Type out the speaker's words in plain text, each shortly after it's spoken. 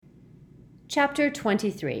Chapter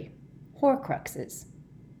 23. Horcruxes.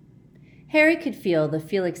 Harry could feel the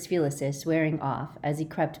Felix Felicis wearing off as he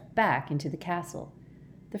crept back into the castle.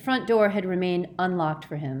 The front door had remained unlocked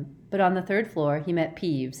for him, but on the third floor he met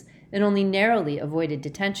Peeves and only narrowly avoided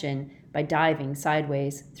detention by diving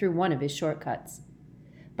sideways through one of his shortcuts.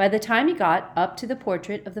 By the time he got up to the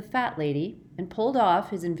portrait of the fat lady and pulled off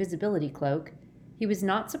his invisibility cloak, he was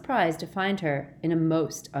not surprised to find her in a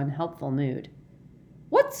most unhelpful mood.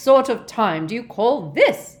 "What sort of time do you call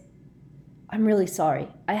this?" "I'm really sorry.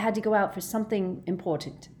 I had to go out for something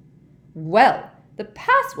important." "Well, the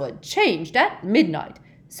password changed at midnight,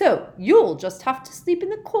 so you'll just have to sleep in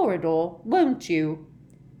the corridor, won't you?"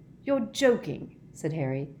 "You're joking," said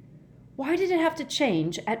Harry. "Why did it have to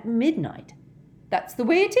change at midnight?" "That's the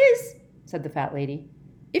way it is," said the fat lady.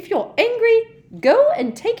 "If you're angry, go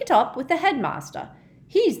and take it up with the headmaster.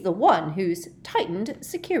 He's the one who's tightened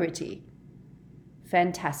security."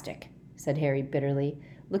 "Fantastic," said Harry bitterly,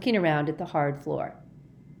 looking around at the hard floor.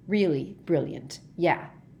 "Really brilliant.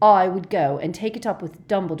 Yeah, I would go and take it up with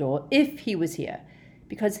Dumbledore if he was here,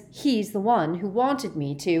 because he's the one who wanted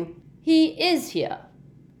me to—" "He is here,"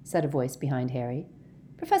 said a voice behind Harry.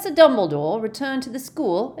 "Professor Dumbledore returned to the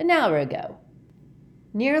school an hour ago."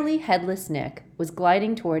 Nearly headless Nick was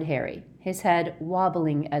gliding toward Harry, his head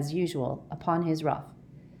wobbling as usual upon his ruff.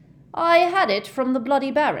 "I had it from the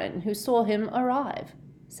Bloody Baron, who saw him arrive,"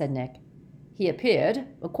 said Nick. "He appeared,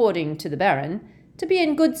 according to the Baron, to be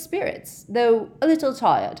in good spirits, though a little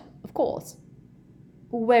tired, of course."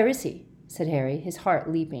 "Where is he?" said Harry, his heart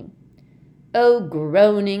leaping. "Oh,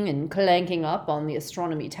 groaning and clanking up on the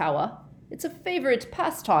astronomy tower. It's a favorite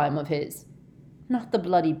pastime of his." "Not the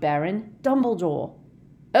Bloody Baron, Dumbledore."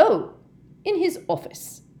 "Oh, in his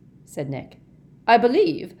office," said Nick. "I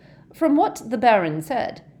believe, from what the Baron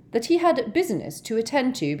said, that he had business to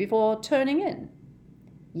attend to before turning in."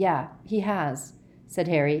 "Yeah, he has," said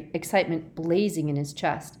Harry, excitement blazing in his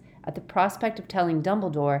chest at the prospect of telling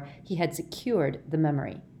Dumbledore he had secured the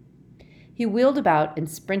memory. He wheeled about and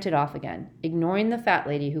sprinted off again, ignoring the fat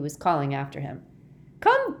lady who was calling after him.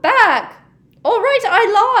 "Come back! All right,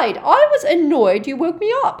 I lied. I was annoyed you woke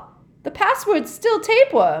me up. The password's still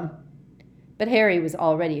tapeworm." But Harry was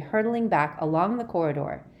already hurtling back along the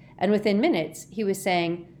corridor, and within minutes he was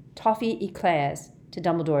saying "toffee eclairs" to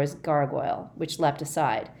Dumbledore's gargoyle, which leapt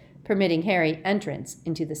aside, permitting Harry entrance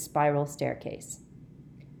into the spiral staircase.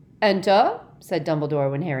 "Enter," said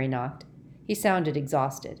Dumbledore when Harry knocked. He sounded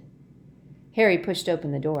exhausted. Harry pushed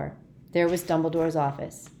open the door. There was Dumbledore's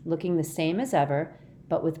office, looking the same as ever,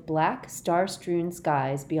 but with black, star-strewn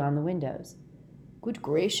skies beyond the windows. "Good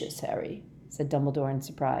gracious, Harry," said Dumbledore in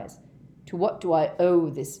surprise. "To what do I owe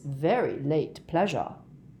this very late pleasure?"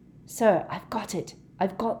 "Sir, I've got it.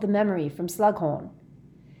 I've got the memory from Slughorn."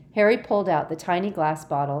 Harry pulled out the tiny glass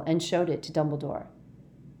bottle and showed it to Dumbledore.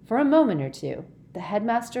 For a moment or two, the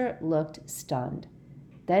headmaster looked stunned.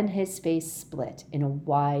 Then his face split in a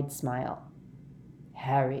wide smile.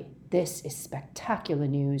 "Harry, this is spectacular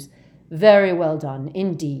news. Very well done,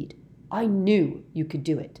 indeed. I knew you could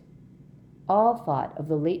do it." All thought of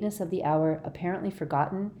the lateness of the hour apparently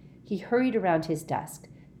forgotten, he hurried around his desk,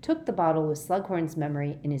 took the bottle with Slughorn's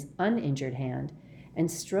memory in his uninjured hand, and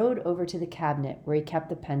strode over to the cabinet where he kept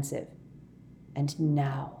the pensieve. "And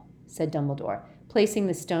now," said Dumbledore, placing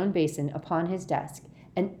the stone basin upon his desk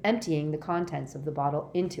and emptying the contents of the bottle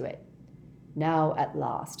into it. "Now, at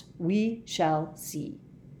last, we shall see.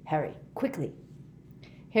 Harry, quickly."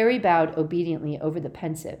 Harry bowed obediently over the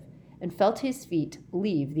pensieve and felt his feet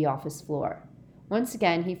leave the office floor. Once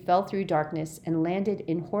again he fell through darkness and landed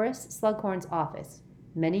in Horace Slughorn's office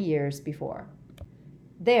many years before.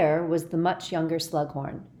 There was the much younger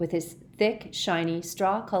Slughorn, with his thick, shiny,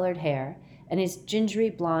 straw-colored hair and his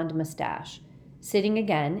gingery blonde mustache, sitting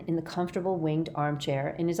again in the comfortable winged armchair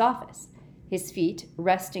in his office, his feet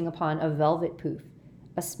resting upon a velvet pouf,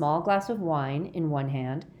 a small glass of wine in one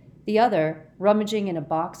hand, the other rummaging in a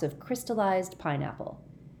box of crystallized pineapple.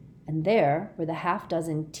 And there were the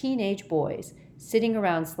half-dozen teenage boys sitting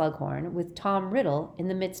around Slughorn, with Tom Riddle in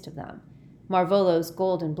the midst of them, Marvolo's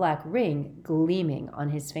gold and black ring gleaming on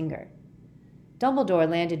his finger. Dumbledore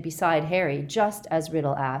landed beside Harry just as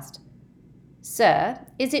Riddle asked, "Sir,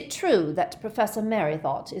 is it true that Professor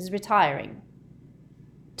Merrythought is retiring?"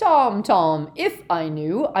 Tom, if I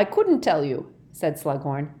knew, I couldn't tell you," said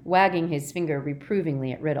Slughorn, wagging his finger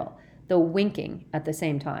reprovingly at Riddle, though winking at the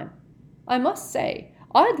same time. "I must say,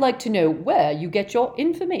 I'd like to know where you get your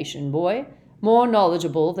information, boy. More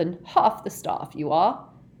knowledgeable than half the staff you are."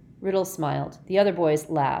 Riddle smiled. The other boys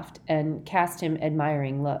laughed and cast him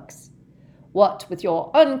admiring looks. "What with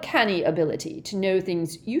your uncanny ability to know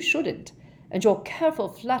things you shouldn't, and your careful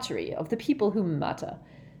flattery of the people who matter.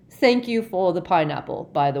 Thank you for the pineapple,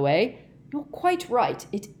 by the way. You're quite right,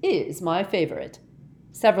 it is my favorite."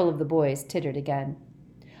 Several of the boys tittered again.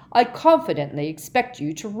 "I confidently expect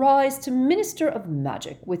you to rise to Minister of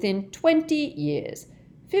Magic within 20 years.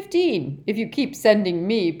 15, if you keep sending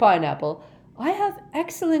me pineapple. I have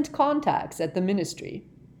excellent contacts at the ministry."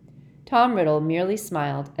 Tom Riddle merely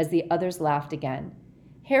smiled as the others laughed again.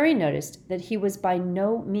 Harry noticed that he was by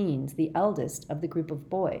no means the eldest of the group of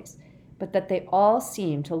boys, but that they all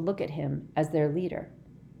seemed to look at him as their leader.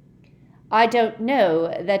 "I don't know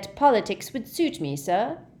that politics would suit me,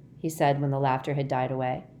 sir," he said when the laughter had died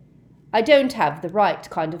away. "I don't have the right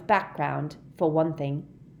kind of background, for one thing."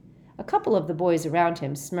 A couple of the boys around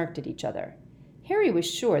him smirked at each other. Harry was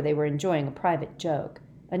sure they were enjoying a private joke,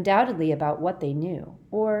 undoubtedly about what they knew,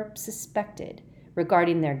 or suspected,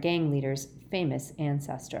 regarding their gang leader's famous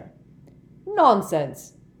ancestor.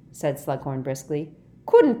 "Nonsense," said Slughorn briskly.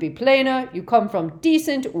 "Couldn't be plainer. You come from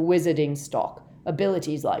decent wizarding stock.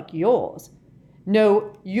 Abilities like yours.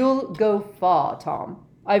 No, you'll go far, Tom.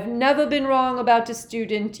 I've never been wrong about a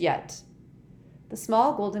student yet." The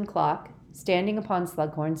small golden clock, standing upon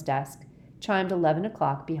Slughorn's desk, chimed 11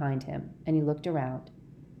 o'clock behind him, and he looked around.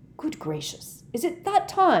 "Good gracious, is it that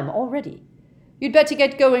time already? You'd better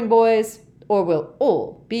get going, boys, or we'll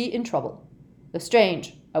all be in trouble.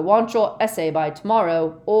 Lestrange, I want your essay by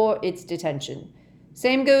tomorrow, or it's detention.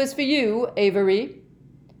 Same goes for you, Avery."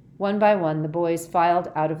 One by one, the boys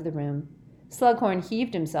filed out of the room. Slughorn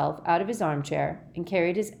heaved himself out of his armchair and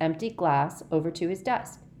carried his empty glass over to his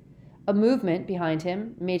desk. A movement behind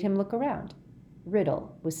him made him look around.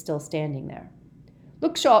 Riddle was still standing there.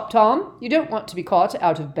 "Look sharp, Tom. You don't want to be caught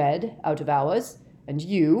out of bed, out of hours. And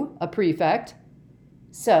you, a prefect."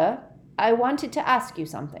 "Sir, I wanted to ask you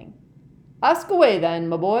something." "Ask away, then,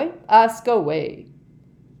 my boy. Ask away."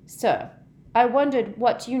 "Sir, I wondered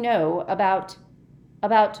what you know about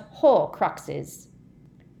Horcruxes."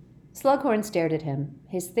 Slughorn stared at him,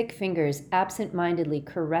 his thick fingers absent-mindedly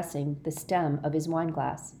caressing the stem of his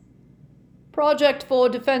wineglass. "Project for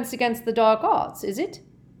defense against the dark arts, is it?"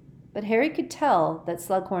 But Harry could tell that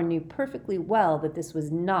Slughorn knew perfectly well that this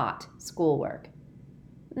was not schoolwork.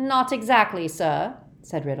 "Not exactly, sir,"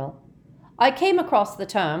 said Riddle. "I came across the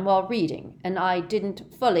term while reading, and I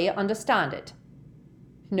didn't fully understand it."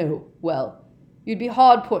 "No, well, you'd be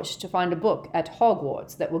hard pushed to find a book at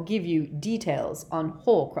Hogwarts that will give you details on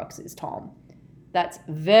Horcruxes, Tom. That's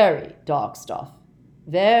very dark stuff.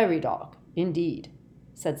 Very dark, indeed,"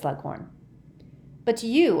 said Slughorn. "But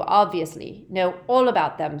you obviously know all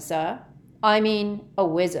about them, sir. I mean, a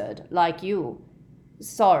wizard like you.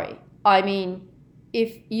 Sorry, I mean,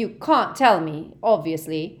 if you can't tell me,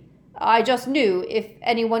 obviously. I just knew if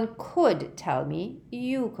anyone could tell me,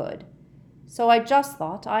 you could. So I just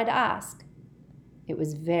thought I'd ask." It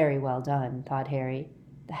was very well done, thought Harry.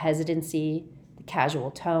 The hesitancy, the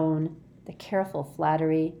casual tone, the careful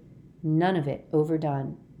flattery, none of it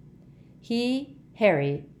overdone.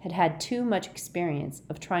 Harry, had had too much experience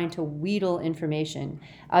of trying to wheedle information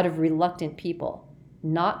out of reluctant people,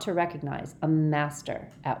 not to recognize a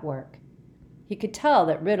master at work. He could tell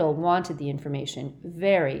that Riddle wanted the information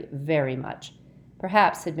very, very much,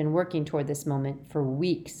 perhaps had been working toward this moment for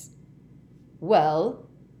weeks. "Well,"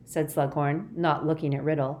 said Slughorn, not looking at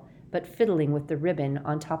Riddle, but fiddling with the ribbon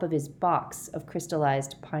on top of his box of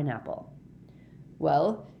crystallized pineapple.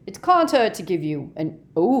 "Well, it can't hurt to give you an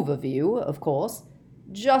overview, of course,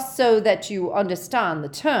 just so that you understand the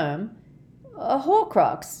term. A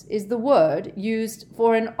Horcrux is the word used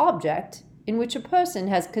for an object in which a person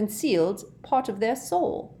has concealed part of their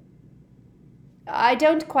soul." "I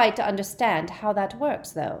don't quite understand how that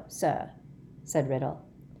works, though, sir," said Riddle.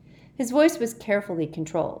 His voice was carefully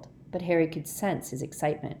controlled, but Harry could sense his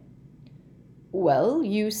excitement. "Well,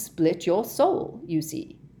 you split your soul, you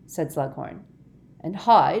see," said Slughorn, "and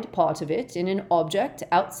hide part of it in an object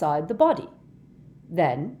outside the body.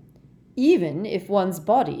 Then, even if one's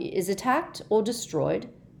body is attacked or destroyed,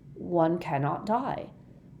 one cannot die,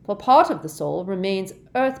 for part of the soul remains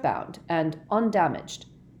earthbound and undamaged.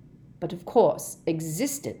 But of course,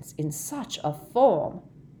 existence in such a form—"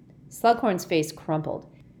 Slughorn's face crumpled,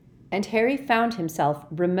 and Harry found himself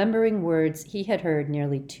remembering words he had heard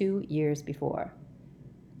nearly 2 years before.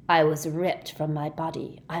 "I was ripped from my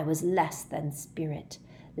body. I was less than spirit,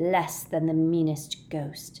 less than the meanest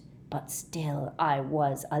ghost, but still I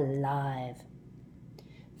was alive."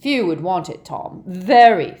 "Few would want it, Tom.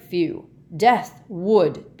 Very few. Death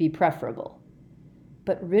would be preferable."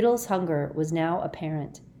 But Riddle's hunger was now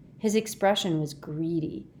apparent. His expression was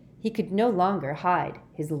greedy. He could no longer hide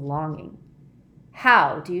his longing.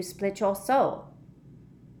 "How do you split your soul?"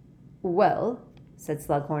 Well, said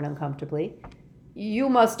Slughorn uncomfortably, you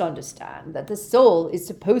must understand that the soul is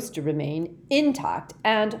supposed to remain intact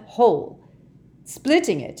and whole.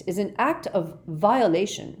 Splitting it is an act of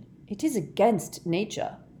violation. It is against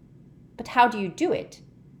nature. But how do you do it?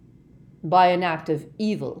 By an act of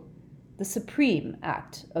evil, the supreme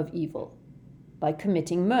act of evil, by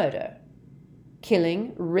committing murder.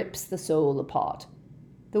 Killing rips the soul apart.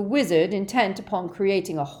 The wizard, intent upon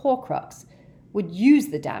creating a Horcrux, would use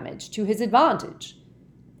the damage to his advantage.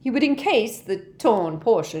 He would encase the torn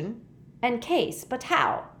portion. Encase? But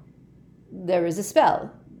how? There is a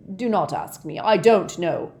spell. Do not ask me. I don't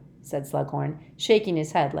know, said Slughorn, shaking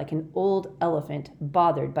his head like an old elephant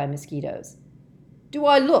bothered by mosquitoes. Do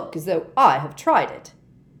I look as though I have tried it?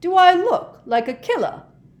 Do I look like a killer?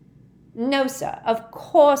 No, sir, of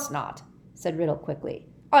course not, said Riddle quickly.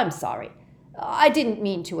 I'm sorry. I didn't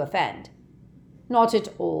mean to offend. Not at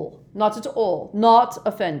all, not at all, not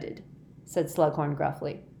offended, said Slughorn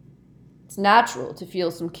gruffly. It's natural to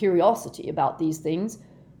feel some curiosity about these things.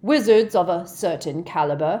 Wizards of a certain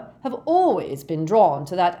caliber have always been drawn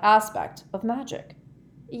to that aspect of magic.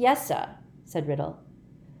 Yes, sir, said Riddle.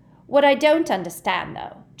 What I don't understand,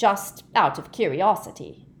 though, just out of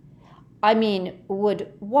curiosity, I mean,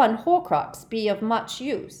 would one Horcrux be of much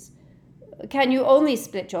use? Can you only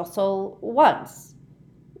split your soul once?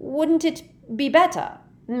 Wouldn't it be better,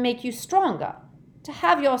 make you stronger, to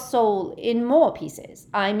have your soul in more pieces?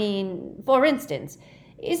 I mean, for instance,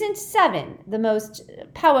 isn't 7 the most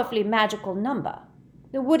powerfully magical number?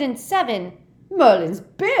 Wouldn't 7... Merlin's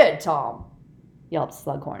beard, Tom, yelped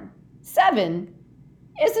Slughorn. 7?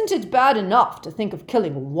 Isn't it bad enough to think of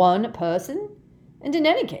killing one person? And in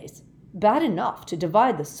any case, bad enough to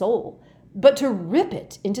divide the soul, but to rip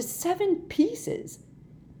it into 7 pieces.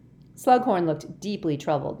 Slughorn looked deeply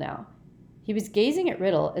troubled now. He was gazing at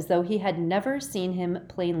Riddle as though he had never seen him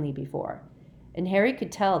plainly before, and Harry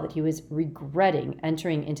could tell that he was regretting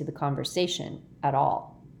entering into the conversation at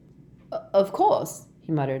all. Of course,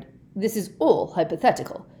 he muttered, this is all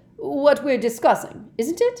hypothetical. What we're discussing,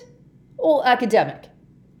 isn't it? All academic.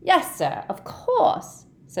 Yes, sir, of course,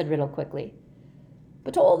 said Riddle quickly.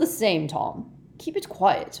 But all the same, Tom, keep it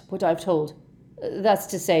quiet, what I've told. That's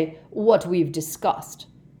to say, what we've discussed.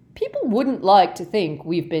 People wouldn't like to think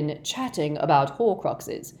we've been chatting about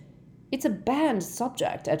Horcruxes. It's a banned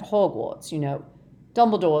subject at Hogwarts, you know.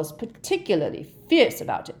 Dumbledore's particularly fierce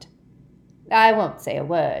about it. I won't say a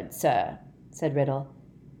word, sir, said Riddle,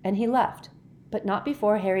 and he left, but not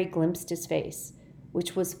before Harry glimpsed his face,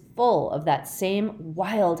 which was full of that same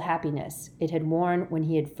wild happiness it had worn when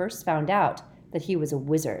he had first found out that he was a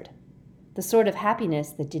wizard, the sort of happiness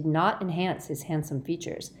that did not enhance his handsome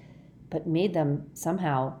features, but made them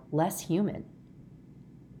somehow less human.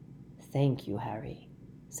 Thank you, Harry,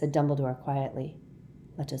 said Dumbledore quietly.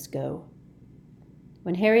 Let us go.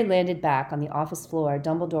 When Harry landed back on the office floor,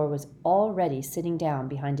 Dumbledore was already sitting down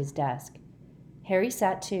behind his desk. Harry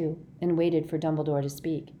sat too and waited for Dumbledore to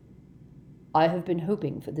speak. I have been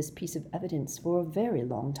hoping for this piece of evidence for a very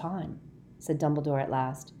long time, said Dumbledore at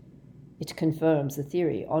last. It confirms the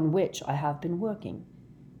theory on which I have been working.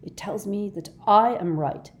 It tells me that I am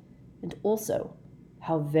right, and also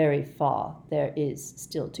how very far there is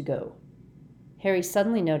still to go. Harry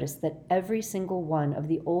suddenly noticed that every single one of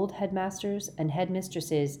the old headmasters and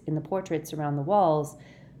headmistresses in the portraits around the walls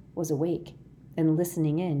was awake and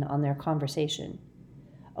listening in on their conversation.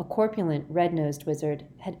 A corpulent, red-nosed wizard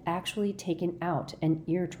had actually taken out an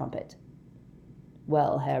ear trumpet.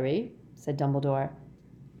 Well, Harry, said Dumbledore,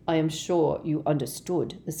 I am sure you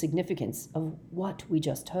understood the significance of what we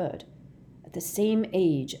just heard. At the same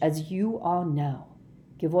age as you are now,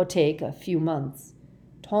 give or take a few months,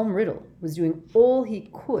 Tom Riddle was doing all he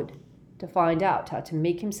could to find out how to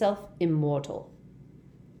make himself immortal.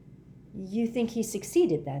 You think he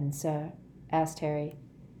succeeded then, sir? Asked Harry.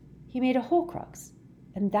 He made a Horcrux,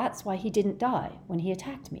 and that's why he didn't die when he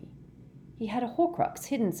attacked me. He had a Horcrux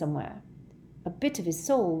hidden somewhere. A bit of his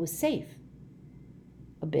soul was safe.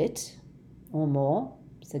 A bit, or more,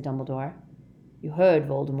 said Dumbledore. You heard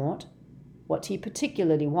Voldemort. What he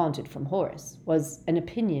particularly wanted from Horace was an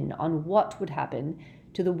opinion on what would happen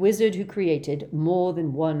to the wizard who created more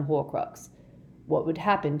than one Horcrux. What would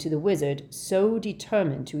happen to the wizard so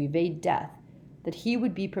determined to evade death that he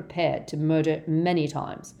would be prepared to murder many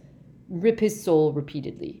times, rip his soul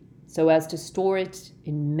repeatedly, so as to store it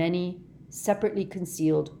in many separately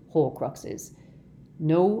concealed Horcruxes.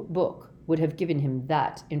 No book would have given him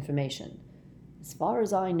that information. As far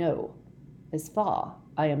as I know, as far,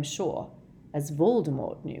 I am sure, as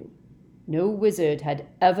Voldemort knew, no wizard had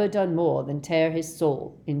ever done more than tear his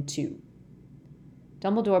soul in 2.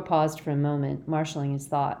 Dumbledore paused for a moment, marshalling his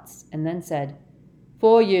thoughts, and then said,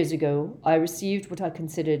 4 years ago, I received what I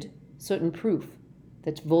considered certain proof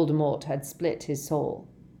that Voldemort had split his soul.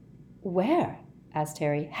 Where? Asked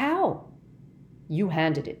Harry. How? You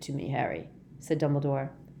handed it to me, Harry, said Dumbledore.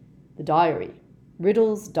 The diary.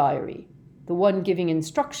 Riddle's diary. The one giving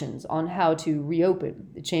instructions on how to reopen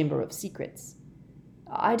the Chamber of Secrets.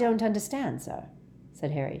 I don't understand, sir,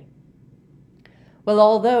 said Harry. Well,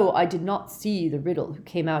 although I did not see the riddle who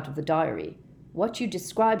came out of the diary, what you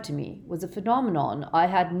described to me was a phenomenon I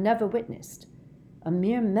had never witnessed. A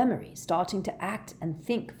mere memory starting to act and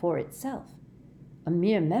think for itself. A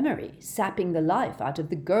mere memory sapping the life out of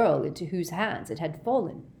the girl into whose hands it had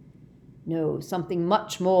fallen. No, something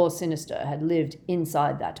much more sinister had lived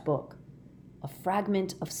inside that book. A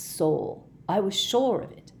fragment of soul. I was sure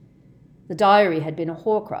of it. The diary had been a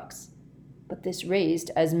Horcrux, but this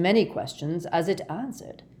raised as many questions as it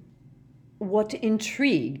answered. What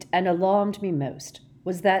intrigued and alarmed me most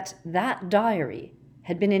was that diary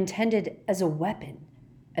had been intended as a weapon,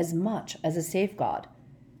 as much as a safeguard.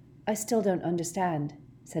 I still don't understand,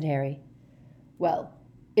 said Harry. Well,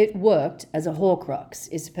 it worked as a Horcrux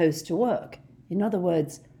is supposed to work. In other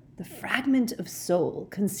words, the fragment of soul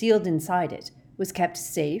concealed inside it was kept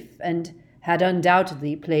safe and had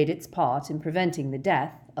undoubtedly played its part in preventing the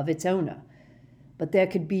death of its owner. But there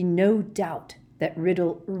could be no doubt that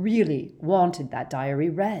Riddle really wanted that diary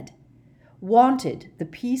read, wanted the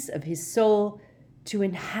piece of his soul to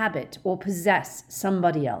inhabit or possess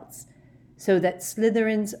somebody else, so that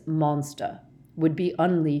Slytherin's monster would be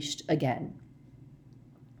unleashed again.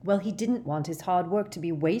 Well, he didn't want his hard work to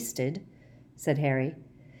be wasted, said Harry.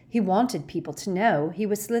 He wanted people to know he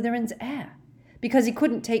was Slytherin's heir, because he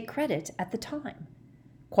couldn't take credit at the time.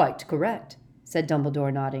 Quite correct, said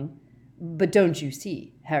Dumbledore, nodding. But don't you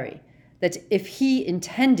see, Harry, that if he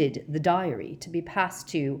intended the diary to be passed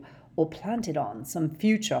to or planted on some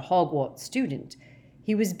future Hogwarts student,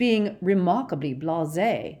 he was being remarkably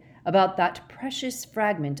blasé about that precious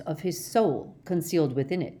fragment of his soul concealed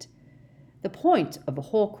within it. The point of a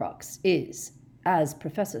Horcrux is, as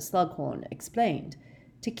Professor Slughorn explained,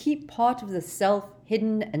 to keep part of the self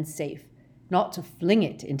hidden and safe, not to fling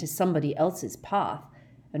it into somebody else's path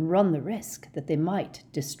and run the risk that they might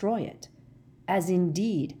destroy it, as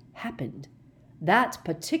indeed happened. That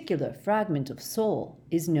particular fragment of soul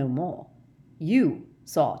is no more. You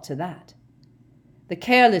saw to that. The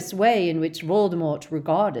careless way in which Voldemort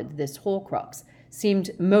regarded this Horcrux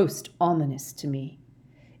seemed most ominous to me.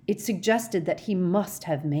 It suggested that he must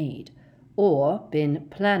have made, or been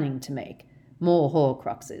planning to make, more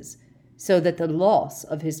Horcruxes, so that the loss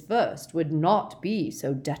of his first would not be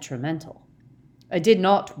so detrimental. I did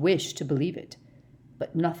not wish to believe it,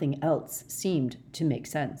 but nothing else seemed to make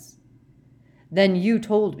sense. Then you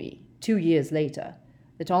told me, 2 years later,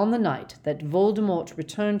 that on the night that Voldemort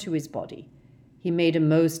returned to his body, he made a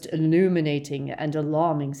most illuminating and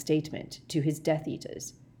alarming statement to his Death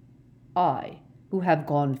Eaters. I, who have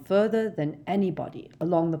gone further than anybody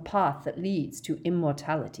along the path that leads to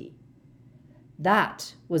immortality.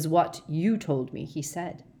 That was what you told me he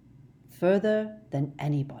said. Further than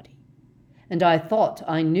anybody. And I thought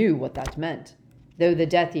I knew what that meant, though the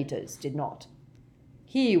Death Eaters did not.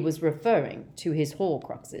 He was referring to his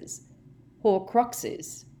Horcruxes.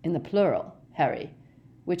 Horcruxes, in the plural, Harry,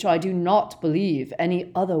 which I do not believe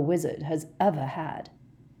any other wizard has ever had.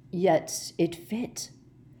 Yet it fit.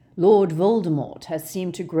 Lord Voldemort has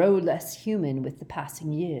seemed to grow less human with the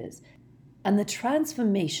passing years, and the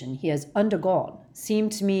transformation he has undergone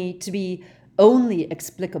seemed to me to be only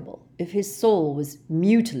explicable if his soul was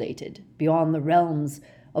mutilated beyond the realms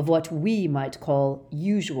of what we might call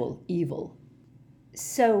usual evil.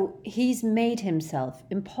 So he's made himself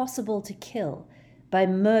impossible to kill by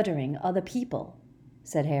murdering other people,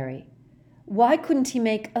 said Harry. Why couldn't he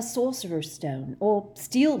make a sorcerer's stone or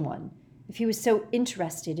steal one if he was so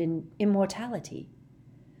interested in immortality?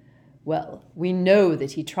 Well, we know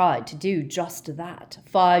that he tried to do just that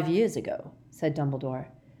 5 years ago, said Dumbledore.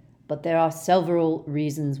 But there are several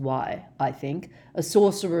reasons why, I think, a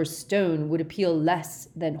sorcerer's stone would appeal less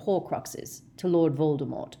than Horcruxes to Lord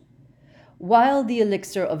Voldemort. While the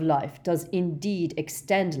elixir of life does indeed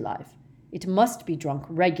extend life, it must be drunk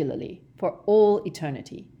regularly for all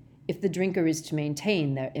eternity, if the drinker is to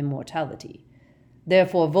maintain their immortality.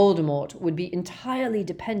 Therefore, Voldemort would be entirely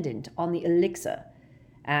dependent on the elixir,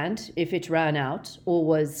 and if it ran out or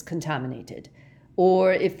was contaminated,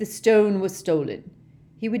 or if the stone was stolen,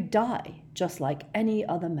 he would die just like any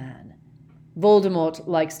other man. Voldemort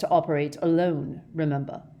likes to operate alone,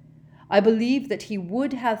 remember. I believe that he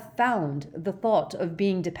would have found the thought of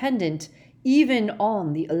being dependent even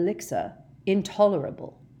on the elixir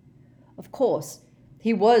intolerable. Of course,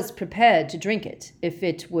 he was prepared to drink it if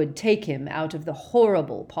it would take him out of the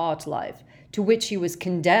horrible part life to which he was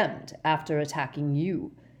condemned after attacking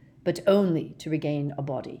you, but only to regain a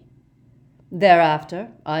body. Thereafter,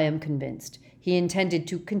 I am convinced, he intended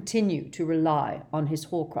to continue to rely on his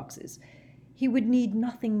Horcruxes. He would need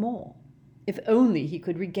nothing more, if only he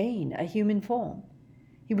could regain a human form.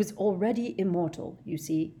 He was already immortal, you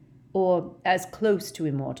see, or as close to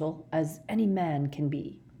immortal as any man can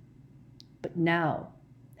be. But now,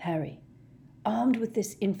 Harry, armed with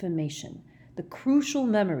this information, the crucial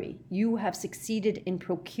memory you have succeeded in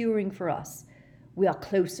procuring for us, we are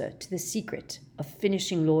closer to the secret of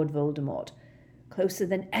finishing Lord Voldemort, closer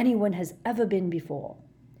than anyone has ever been before.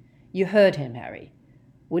 You heard him, Harry.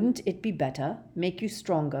 Wouldn't it be better, make you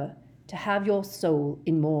stronger, to have your soul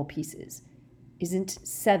in more pieces? Isn't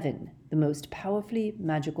 7 the most powerfully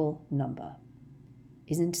magical number?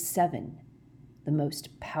 Isn't 7 the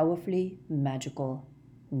most powerfully magical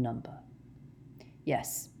number?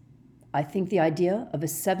 Yes, I think the idea of a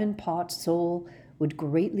 7-part soul would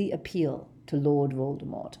greatly appeal to Lord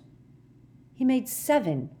Voldemort. He made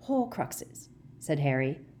 7 Horcruxes, said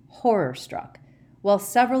Harry, horror-struck, while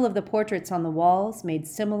several of the portraits on the walls made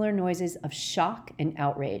similar noises of shock and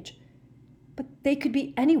outrage. But they could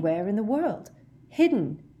be anywhere in the world,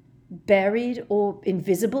 hidden, buried, or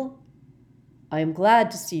invisible. I am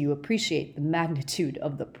glad to see you appreciate the magnitude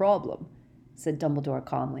of the problem, said Dumbledore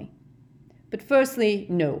calmly. But firstly,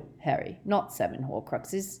 no, Harry, not 7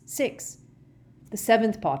 Horcruxes, 6. The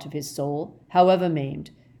 7th part of his soul, however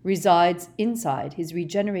maimed, resides inside his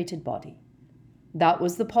regenerated body. That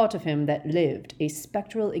was the part of him that lived a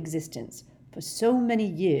spectral existence for so many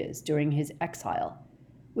years during his exile.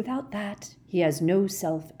 Without that, he has no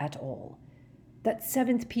self at all. That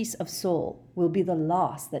 7th piece of soul will be the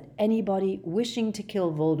last that anybody wishing to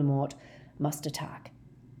kill Voldemort must attack,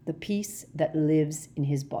 the piece that lives in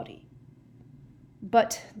his body.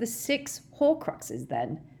 But the 6 Horcruxes,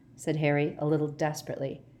 then, said Harry a little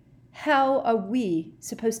desperately. How are we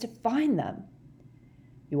supposed to find them?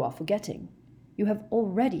 You are forgetting. You have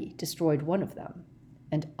already destroyed one of them,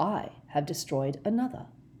 and I have destroyed another.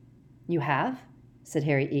 You have? Said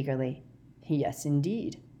Harry eagerly. Yes,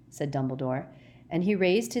 indeed, said Dumbledore, and he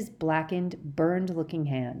raised his blackened, burned-looking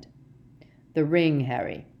hand. The ring,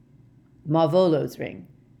 Harry. Marvolo's ring,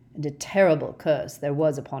 and a terrible curse there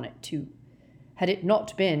was upon it, too. Had it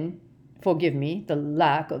not been, forgive me the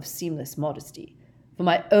lack of seamless modesty, for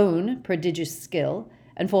my own prodigious skill,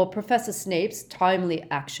 and for Professor Snape's timely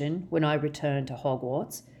action when I returned to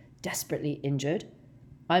Hogwarts, desperately injured,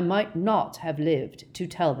 I might not have lived to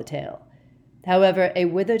tell the tale. However, a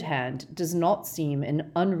withered hand does not seem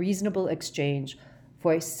an unreasonable exchange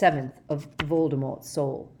for a 7th of Voldemort's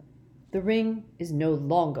soul. The ring is no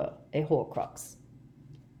longer a Horcrux.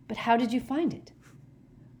 But how did you find it?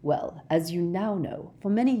 Well, as you now know, for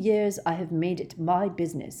many years I have made it my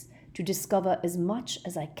business to discover as much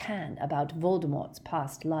as I can about Voldemort's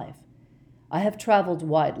past life. I have traveled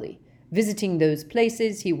widely, visiting those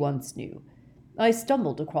places he once knew. I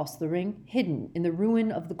stumbled across the ring, hidden in the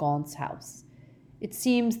ruin of the Gaunt's house. It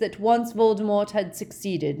seems that once Voldemort had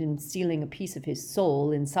succeeded in sealing a piece of his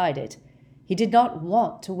soul inside it, he did not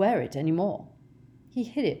want to wear it any more. He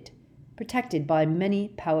hid it, protected by many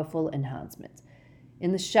powerful enhancements,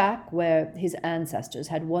 in the shack where his ancestors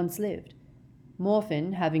had once lived.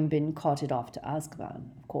 Morphin having been carted off to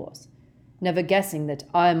Azkaban, of course, never guessing that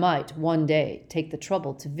I might one day take the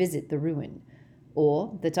trouble to visit the ruin,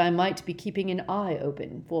 or that I might be keeping an eye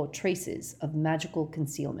open for traces of magical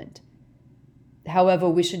concealment. However,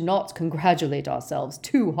 we should not congratulate ourselves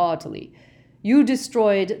too heartily. You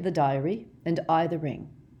destroyed the diary, and I the ring.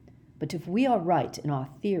 But if we are right in our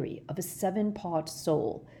theory of a 7-part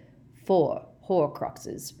soul, 4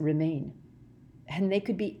 Horcruxes remain. And they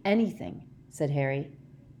could be anything, said Harry.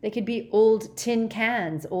 They could be old tin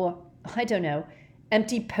cans or, I don't know,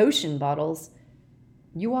 empty potion bottles.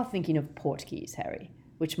 You are thinking of portkeys, Harry,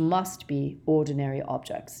 which must be ordinary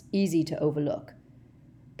objects, easy to overlook.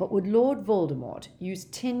 But would Lord Voldemort use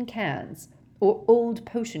tin cans or old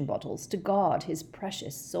potion bottles to guard his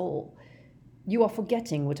precious soul? You are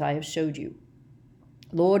forgetting what I have showed you.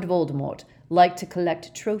 Lord Voldemort liked to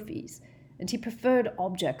collect trophies, and he preferred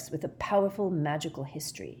objects with a powerful magical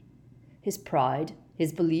history. His pride,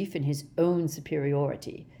 his belief in his own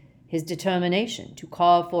superiority, his determination to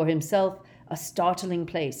carve for himself a startling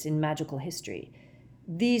place in magical history,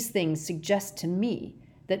 these things suggest to me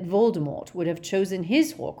that Voldemort would have chosen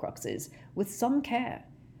his Horcruxes with some care,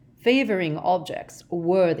 favoring objects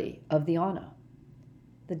worthy of the honor.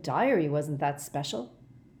 The diary wasn't that special.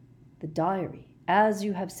 The diary as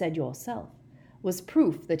you have said yourself, was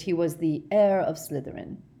proof that he was the heir of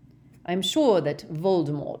Slytherin. I am sure that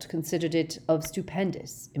Voldemort considered it of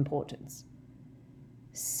stupendous importance."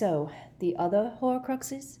 "So, the other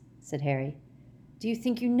Horcruxes?" said Harry. "Do you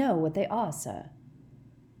think you know what they are, sir?"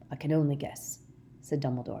 "I can only guess," said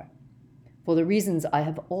Dumbledore. "For the reasons I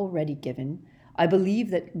have already given, I believe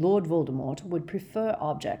that Lord Voldemort would prefer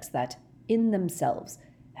objects that, in themselves,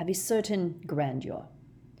 have a certain grandeur.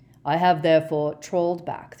 I have therefore trawled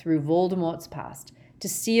back through Voldemort's past to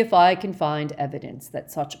see if I can find evidence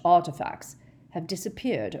that such artifacts have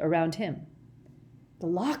disappeared around him." "The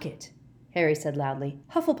locket," Harry said loudly.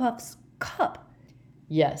 "Hufflepuff's cup."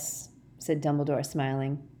 "Yes," said Dumbledore,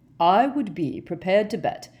 smiling. "I would be prepared to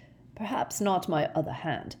bet, perhaps not my other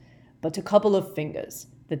hand, but a couple of fingers,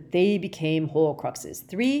 that they became Horcruxes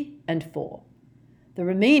 3 and 4. The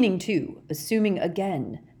remaining 2, assuming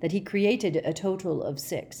again that he created a total of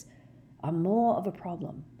 6, are more of a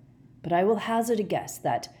problem. But I will hazard a guess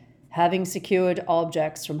that, having secured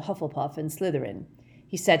objects from Hufflepuff and Slytherin,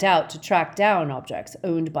 he set out to track down objects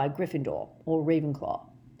owned by Gryffindor or Ravenclaw.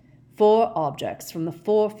 4 objects from the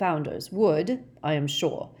 4 founders would, I am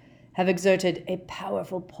sure, have exerted a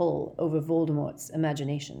powerful pull over Voldemort's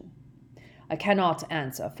imagination. I cannot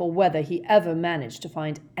answer for whether he ever managed to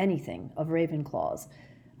find anything of Ravenclaw's.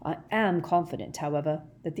 I am confident, however,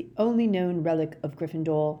 that the only known relic of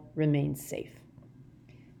Gryffindor remains safe."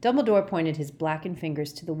 Dumbledore pointed his blackened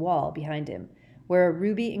fingers to the wall behind him, where a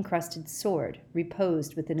ruby-encrusted sword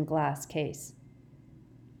reposed within a glass case.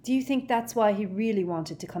 "Do you think that's why he really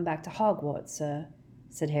wanted to come back to Hogwarts, sir?"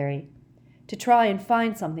 said Harry. "To try and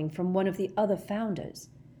find something from one of the other founders?"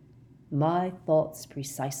 "My thoughts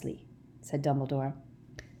precisely," said Dumbledore.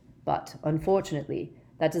 "But, unfortunately,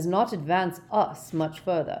 that does not advance us much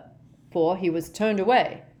further, for he was turned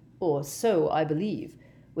away, or so I believe,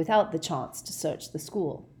 without the chance to search the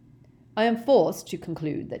school. I am forced to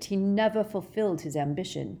conclude that he never fulfilled his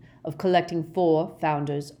ambition of collecting 4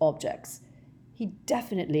 founders' objects. He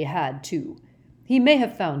definitely had 2. He may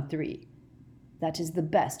have found 3. That is the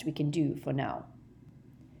best we can do for now."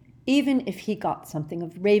 "Even if he got something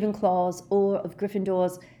of Ravenclaw's or of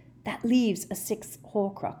Gryffindor's, that leaves a 6th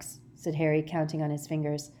Horcrux," said Harry, counting on his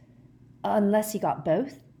fingers. "Unless he got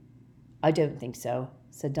both?" "I don't think so,"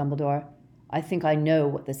 said Dumbledore. "I think I know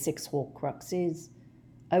what the 6th Horcrux is.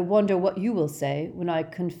 I wonder what you will say when I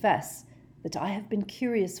confess that I have been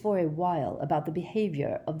curious for a while about the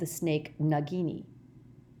behavior of the snake Nagini."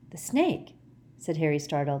 "The snake?" said Harry,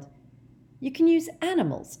 startled. "You can use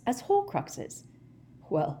animals as Horcruxes."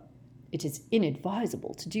 "Well, it is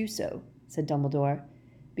inadvisable to do so," said Dumbledore,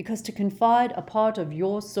 "because to confide a part of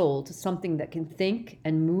your soul to something that can think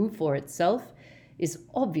and move for itself is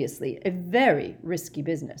obviously a very risky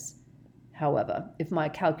business. However, if my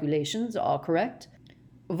calculations are correct,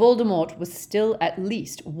 Voldemort was still at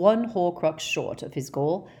least 1 Horcrux short of his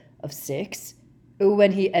goal of 6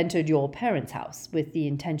 when he entered your parents' house with the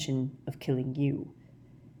intention of killing you.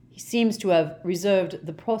 He seems to have reserved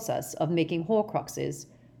the process of making Horcruxes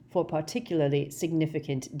for particularly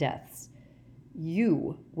significant deaths.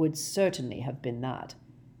 You would certainly have been that.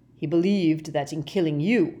 He believed that in killing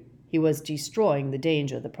you, he was destroying the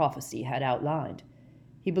danger the prophecy had outlined.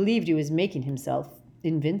 He believed he was making himself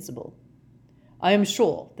invincible. I am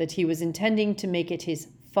sure that he was intending to make it his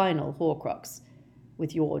final Horcrux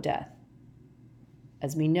with your death.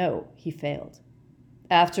 As we know, he failed.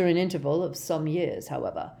 After an interval of some years,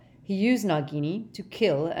 however, he used Nagini to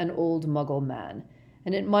kill an old Muggle man,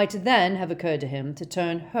 and it might then have occurred to him to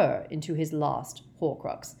turn her into his last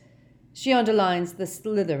Horcrux. She underlines the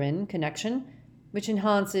Slytherin connection, which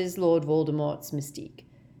enhances Lord Voldemort's mystique.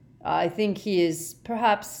 I think he is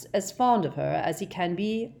perhaps as fond of her as he can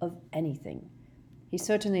be of anything. He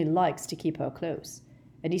certainly likes to keep her close,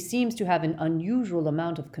 and he seems to have an unusual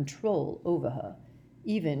amount of control over her,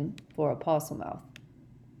 even for a Parselmouth."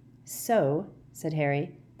 "So," said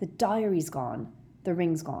Harry, "the diary's gone, the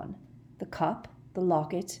ring's gone, the cup, the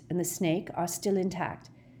locket, and the snake are still intact,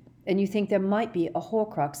 and you think there might be a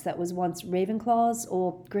Horcrux that was once Ravenclaw's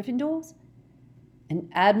or Gryffindor's?" "An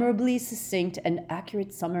admirably succinct and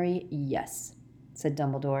accurate summary, yes," said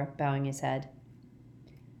Dumbledore, bowing his head.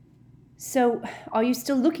 "So, are you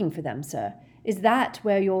still looking for them, sir? Is that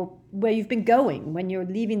where you've been going when you're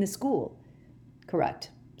leaving the school?"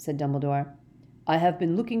 "Correct," said Dumbledore. "I have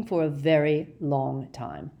been looking for a very long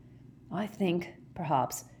time. I think,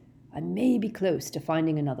 perhaps, I may be close to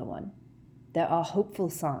finding another one. There are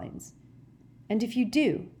hopeful signs." "And if you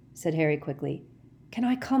do," said Harry quickly, "can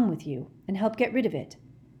I come with you and help get rid of it?"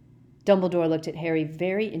 Dumbledore looked at Harry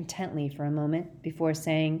very intently for a moment before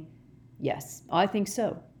saying, "Yes, I think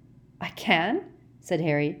so." I can? Said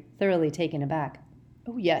Harry, thoroughly taken aback.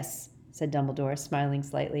 Oh, yes, said Dumbledore, smiling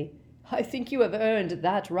slightly. I think you have earned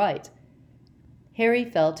that right. Harry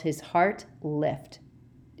felt his heart lift.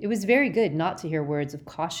 It was very good not to hear words of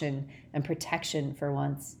caution and protection for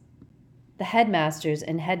once. The headmasters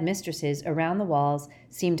and headmistresses around the walls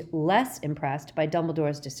seemed less impressed by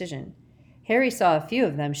Dumbledore's decision. Harry saw a few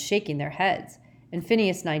of them shaking their heads, and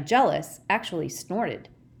Phineas Nigellus actually snorted.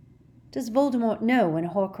 Does Voldemort know when a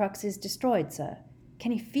Horcrux is destroyed, sir?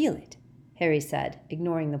 Can he feel it? Harry said,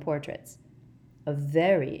 ignoring the portraits. A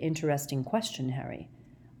very interesting question, Harry.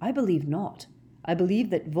 I believe not. I believe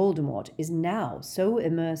that Voldemort is now so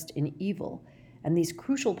immersed in evil, and these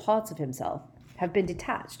crucial parts of himself have been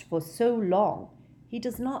detached for so long, he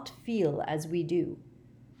does not feel as we do.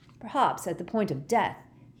 Perhaps at the point of death,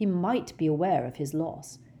 he might be aware of his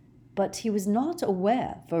loss, but he was not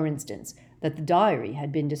aware, for instance, that the diary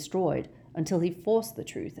had been destroyed until he forced the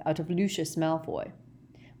truth out of Lucius Malfoy.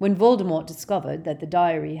 When Voldemort discovered that the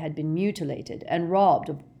diary had been mutilated and robbed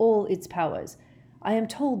of all its powers, I am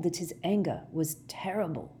told that his anger was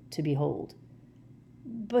terrible to behold.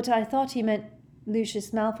 But I thought he meant Lucius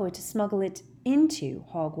Malfoy to smuggle it into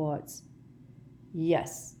Hogwarts.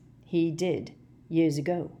 Yes, he did, years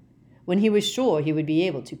ago, when he was sure he would be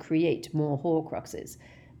able to create more Horcruxes.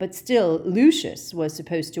 But still, Lucius was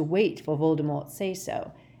supposed to wait for Voldemort's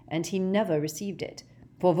say-so, and he never received it,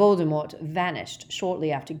 for Voldemort vanished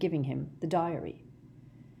shortly after giving him the diary.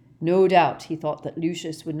 No doubt he thought that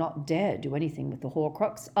Lucius would not dare do anything with the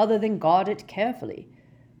Horcrux other than guard it carefully,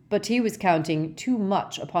 but he was counting too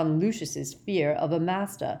much upon Lucius's fear of a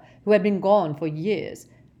master who had been gone for years,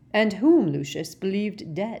 and whom Lucius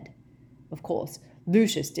believed dead. Of course,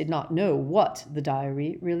 Lucius did not know what the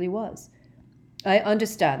diary really was. I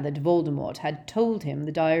understand that Voldemort had told him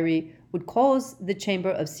the diary would cause the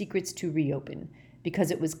Chamber of Secrets to reopen,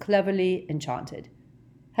 because it was cleverly enchanted.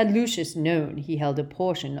 Had Lucius known he held a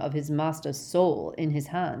portion of his master's soul in his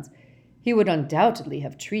hands, he would undoubtedly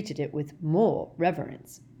have treated it with more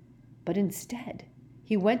reverence. But instead,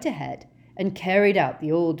 he went ahead and carried out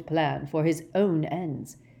the old plan for his own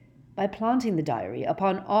ends. By planting the diary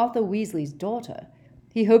upon Arthur Weasley's daughter,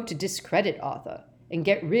 he hoped to discredit Arthur and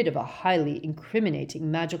get rid of a highly incriminating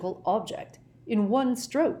magical object in one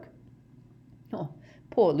stroke. Oh,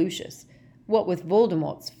 poor Lucius. What with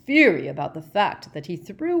Voldemort's fury about the fact that he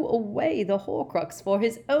threw away the Horcrux for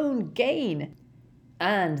his own gain,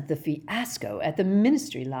 and the fiasco at the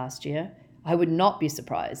Ministry last year, I would not be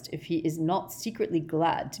surprised if he is not secretly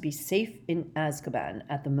glad to be safe in Azkaban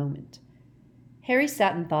at the moment. Harry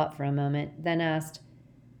sat in thought for a moment, then asked,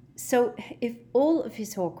 So, if all of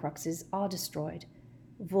his Horcruxes are destroyed,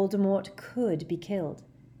 Voldemort could be killed?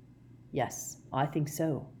 Yes, I think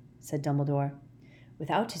so, said Dumbledore.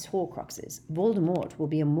 Without his Horcruxes, Voldemort will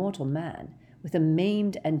be a mortal man with a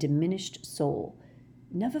maimed and diminished soul.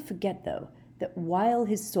 Never forget, though, that while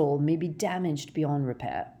his soul may be damaged beyond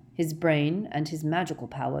repair, his brain and his magical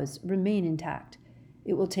powers remain intact.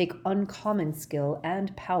 It will take uncommon skill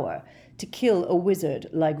and power to kill a wizard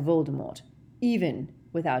like Voldemort, even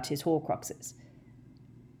without his Horcruxes.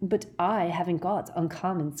 But I haven't got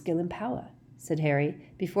uncommon skill and power, said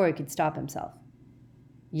Harry, before he could stop himself.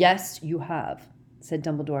 Yes, you have, said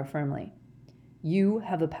Dumbledore firmly. You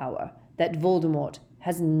have a power that Voldemort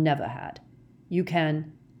has never had. You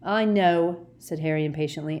can— I know, said Harry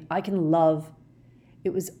impatiently. I can love.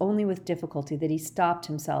 It was only with difficulty that he stopped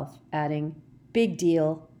himself, adding, Big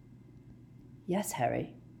deal. Yes,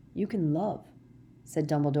 Harry, you can love, said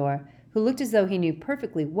Dumbledore, who looked as though he knew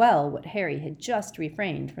perfectly well what Harry had just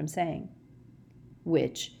refrained from saying.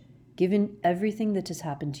 Which, given everything that has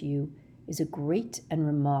happened to you, is a great and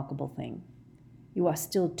remarkable thing. You are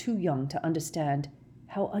still too young to understand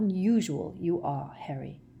how unusual you are,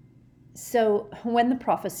 Harry. So, when the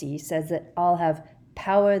prophecy says that I'll have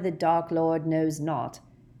power the Dark Lord knows not,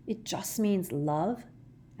 it just means love?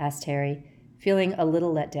 Asked Harry, feeling a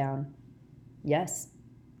little let down. Yes,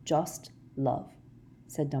 just love,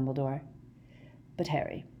 said Dumbledore. But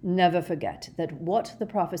Harry, never forget that what the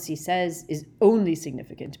prophecy says is only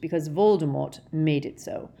significant because Voldemort made it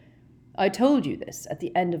so. I told you this at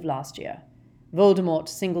the end of last year. Voldemort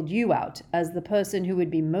singled you out as the person who would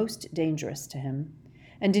be most dangerous to him,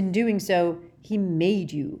 and in doing so, he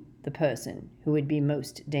made you the person who would be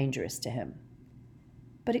most dangerous to him.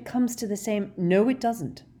 But it comes to the same— No, it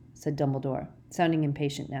doesn't, said Dumbledore, sounding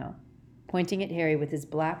impatient now. Pointing at Harry with his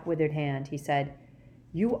black, withered hand, he said,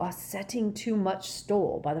 You are setting too much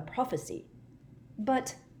store by the prophecy.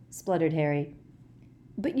 But, spluttered Harry,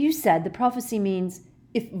 but you said the prophecy means—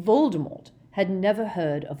 If Voldemort had never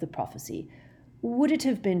heard of the prophecy, would it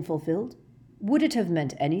have been fulfilled? Would it have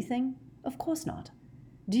meant anything? Of course not.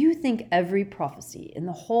 Do you think every prophecy in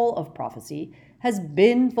the whole of prophecy has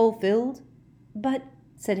been fulfilled? But,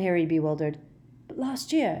 said Harry, bewildered, but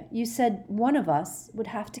last year you said one of us would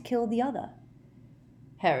have to kill the other.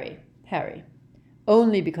 Harry,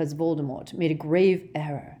 only because Voldemort made a grave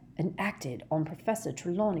error and acted on Professor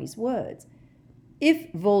Trelawney's words.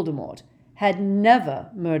 If Voldemort had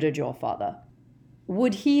never murdered your father,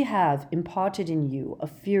 would he have imparted in you a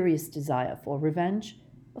furious desire for revenge?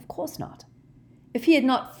 Of course not. If he had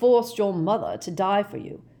not forced your mother to die for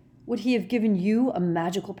you, would he have given you a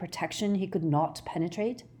magical protection he could not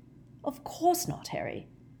penetrate? Of course not, Harry.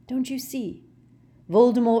 Don't you see?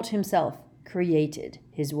 Voldemort himself created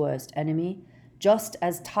his worst enemy, just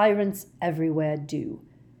as tyrants everywhere do.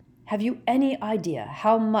 Have you any idea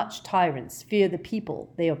how much tyrants fear the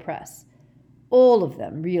people they oppress? All of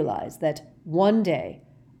them realize that one day,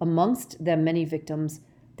 amongst their many victims,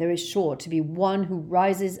 there is sure to be one who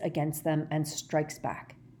rises against them and strikes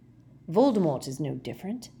back. Voldemort is no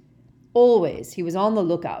different. Always he was on the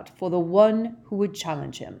lookout for the one who would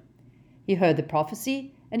challenge him. He heard the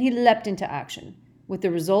prophecy and he leapt into action, with the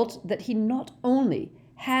result that he not only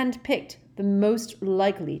hand-picked the most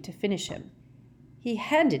likely to finish him, he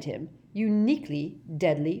handed him uniquely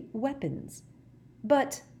deadly weapons.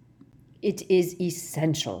 But it is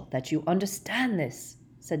essential that you understand this,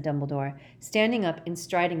 said Dumbledore, standing up and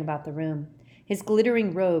striding about the room, his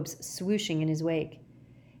glittering robes swooshing in his wake.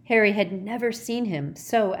 Harry had never seen him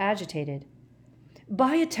so agitated.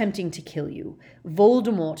 By attempting to kill you,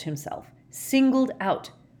 Voldemort himself singled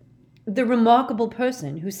out the remarkable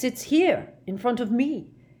person who sits here in front of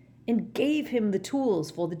me and gave him the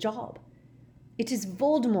tools for the job. It is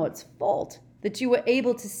Voldemort's fault that you were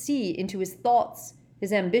able to see into his thoughts,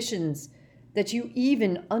 his ambitions, that you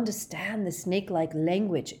even understand the snake-like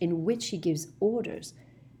language in which he gives orders.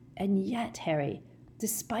 And yet, Harry,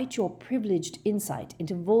 despite your privileged insight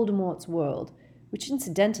into Voldemort's world, which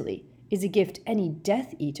incidentally is a gift any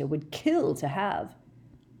Death Eater would kill to have,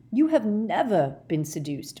 you have never been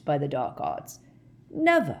seduced by the dark arts,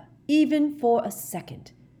 never, even for a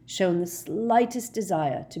second, shown the slightest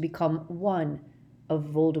desire to become one of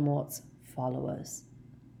Voldemort's followers.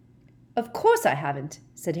 Of course I haven't,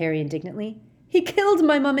 said Harry indignantly. He killed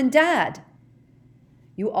my mum and dad.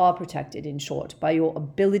 You are protected, in short, by your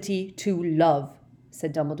ability to love,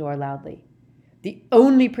 said Dumbledore loudly. The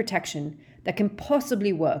only protection that can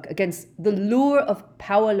possibly work against the lure of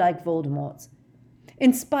power like Voldemort's.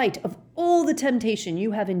 In spite of all the temptation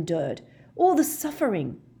you have endured, all the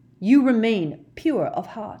suffering, you remain pure of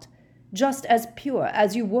heart, just as pure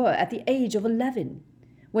as you were at the age of 11,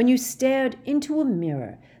 when you stared into a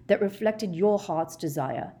mirror that reflected your heart's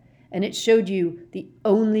desire, and it showed you the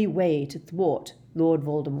only way to thwart Lord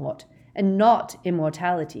Voldemort, and not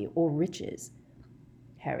immortality or riches.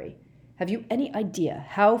 Harry, have you any idea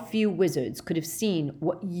how few wizards could have seen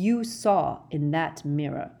what you saw in that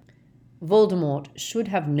mirror? Voldemort should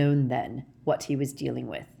have known then what he was dealing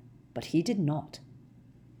with, but he did not.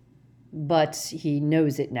 But he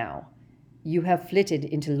knows it now. You have flitted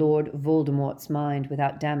into Lord Voldemort's mind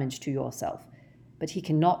without damage to yourself, but he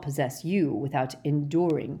cannot possess you without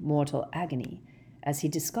enduring mortal agony, as he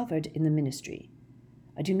discovered in the Ministry.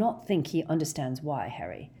 I do not think he understands why,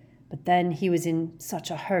 Harry, but then he was in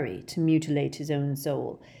such a hurry to mutilate his own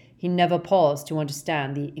soul. He never paused to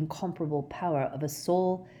understand the incomparable power of a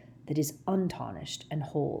soul that is untarnished and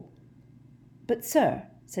whole. But, sir,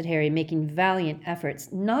 said Harry, making valiant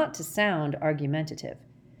efforts not to sound argumentative,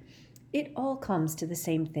 it all comes to the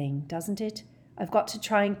same thing, doesn't it? I've got to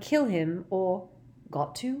try and kill him, or...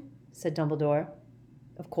 Got to? Said Dumbledore.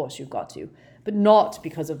 Of course you've got to, but not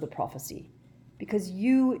because of the prophecy. Because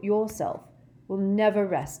you yourself will never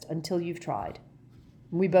rest until you've tried.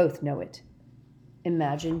 We both know it.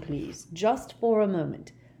 Imagine, please, just for a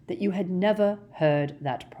moment, that you had never heard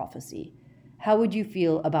that prophecy. How would you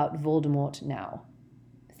feel about Voldemort now?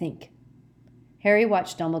 Think. Harry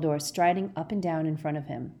watched Dumbledore striding up and down in front of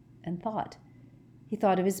him, and thought. He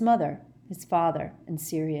thought of his mother, his father, and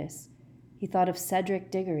Sirius. He thought of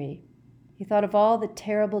Cedric Diggory. He thought of all the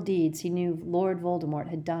terrible deeds he knew Lord Voldemort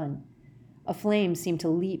had done. A flame seemed to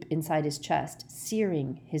leap inside his chest,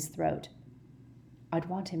 searing his throat. I'd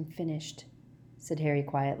want him finished, said Harry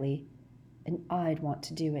quietly, and I'd want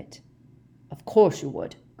to do it. Of course you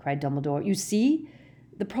would, cried Dumbledore. You see,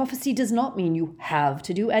 the prophecy does not mean you have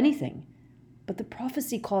to do anything, but the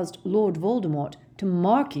prophecy caused Lord Voldemort to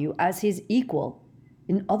mark you as his equal.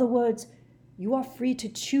 In other words, you are free to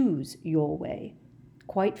choose your way,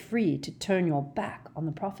 quite free to turn your back on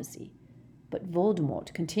the prophecy. But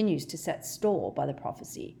Voldemort continues to set store by the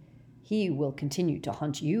prophecy. He will continue to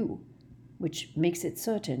hunt you. which makes it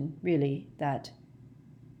certain, really, that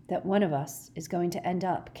one of us is going to end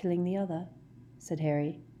up killing the other," said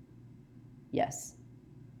Harry. "Yes."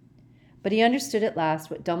 But he understood at last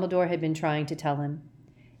what Dumbledore had been trying to tell him.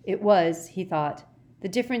 It was, he thought, the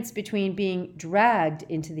difference between being dragged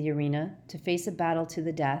into the arena to face a battle to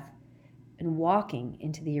the death and walking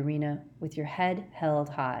into the arena with your head held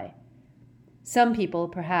high. Some people,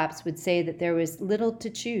 perhaps, would say that there was little to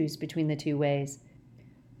choose between the two ways.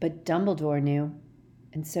 But Dumbledore knew,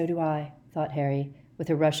 and so do I, thought Harry, with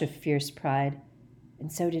a rush of fierce pride,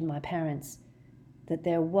 and so did my parents, that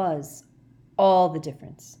there was all the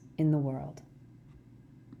difference in the world.